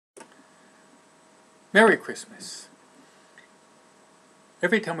Merry Christmas!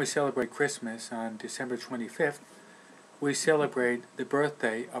 Every time we celebrate Christmas on December 25th, we celebrate the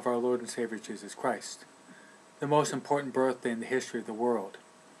birthday of our Lord and Savior Jesus Christ, the most important birthday in the history of the world.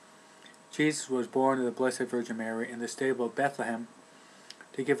 Jesus was born of the Blessed Virgin Mary in the stable of Bethlehem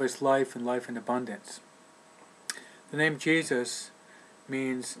to give us life and life in abundance. The name Jesus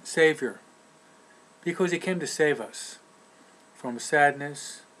means Savior because He came to save us from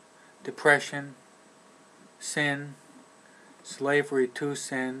sadness, depression, sin, slavery to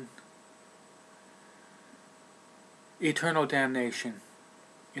sin, eternal damnation,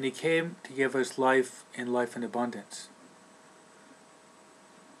 and He came to give us life and life in abundance.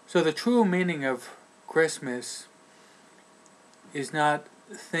 So the true meaning of Christmas is not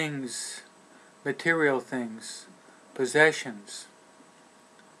things, material things, possessions,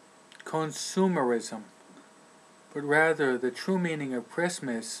 consumerism, but rather the true meaning of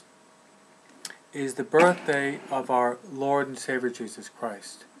Christmas is the birthday of our Lord and Savior Jesus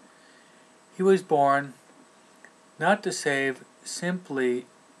Christ. He was born not to save simply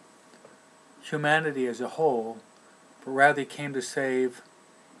humanity as a whole, but rather He came to save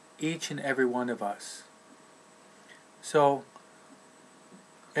each and every one of us. So,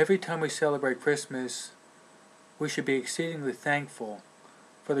 every time we celebrate Christmas, we should be exceedingly thankful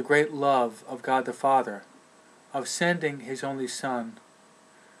for the great love of God the Father, of sending His only Son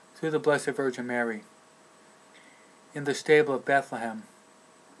through the Blessed Virgin Mary in the stable of Bethlehem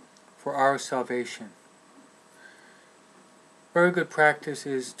for our salvation. Very good practice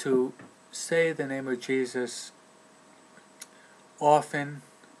is to say the name of Jesus often,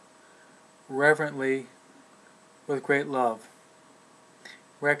 reverently, with great love.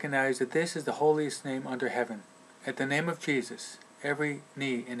 Recognize that this is the holiest name under heaven. At the name of Jesus, every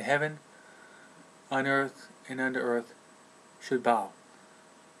knee in heaven, on earth, and under earth should bow.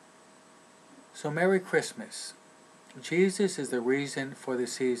 So Merry Christmas. Jesus is the reason for the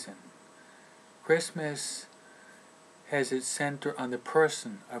season. Christmas has its center on the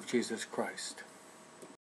person of Jesus Christ.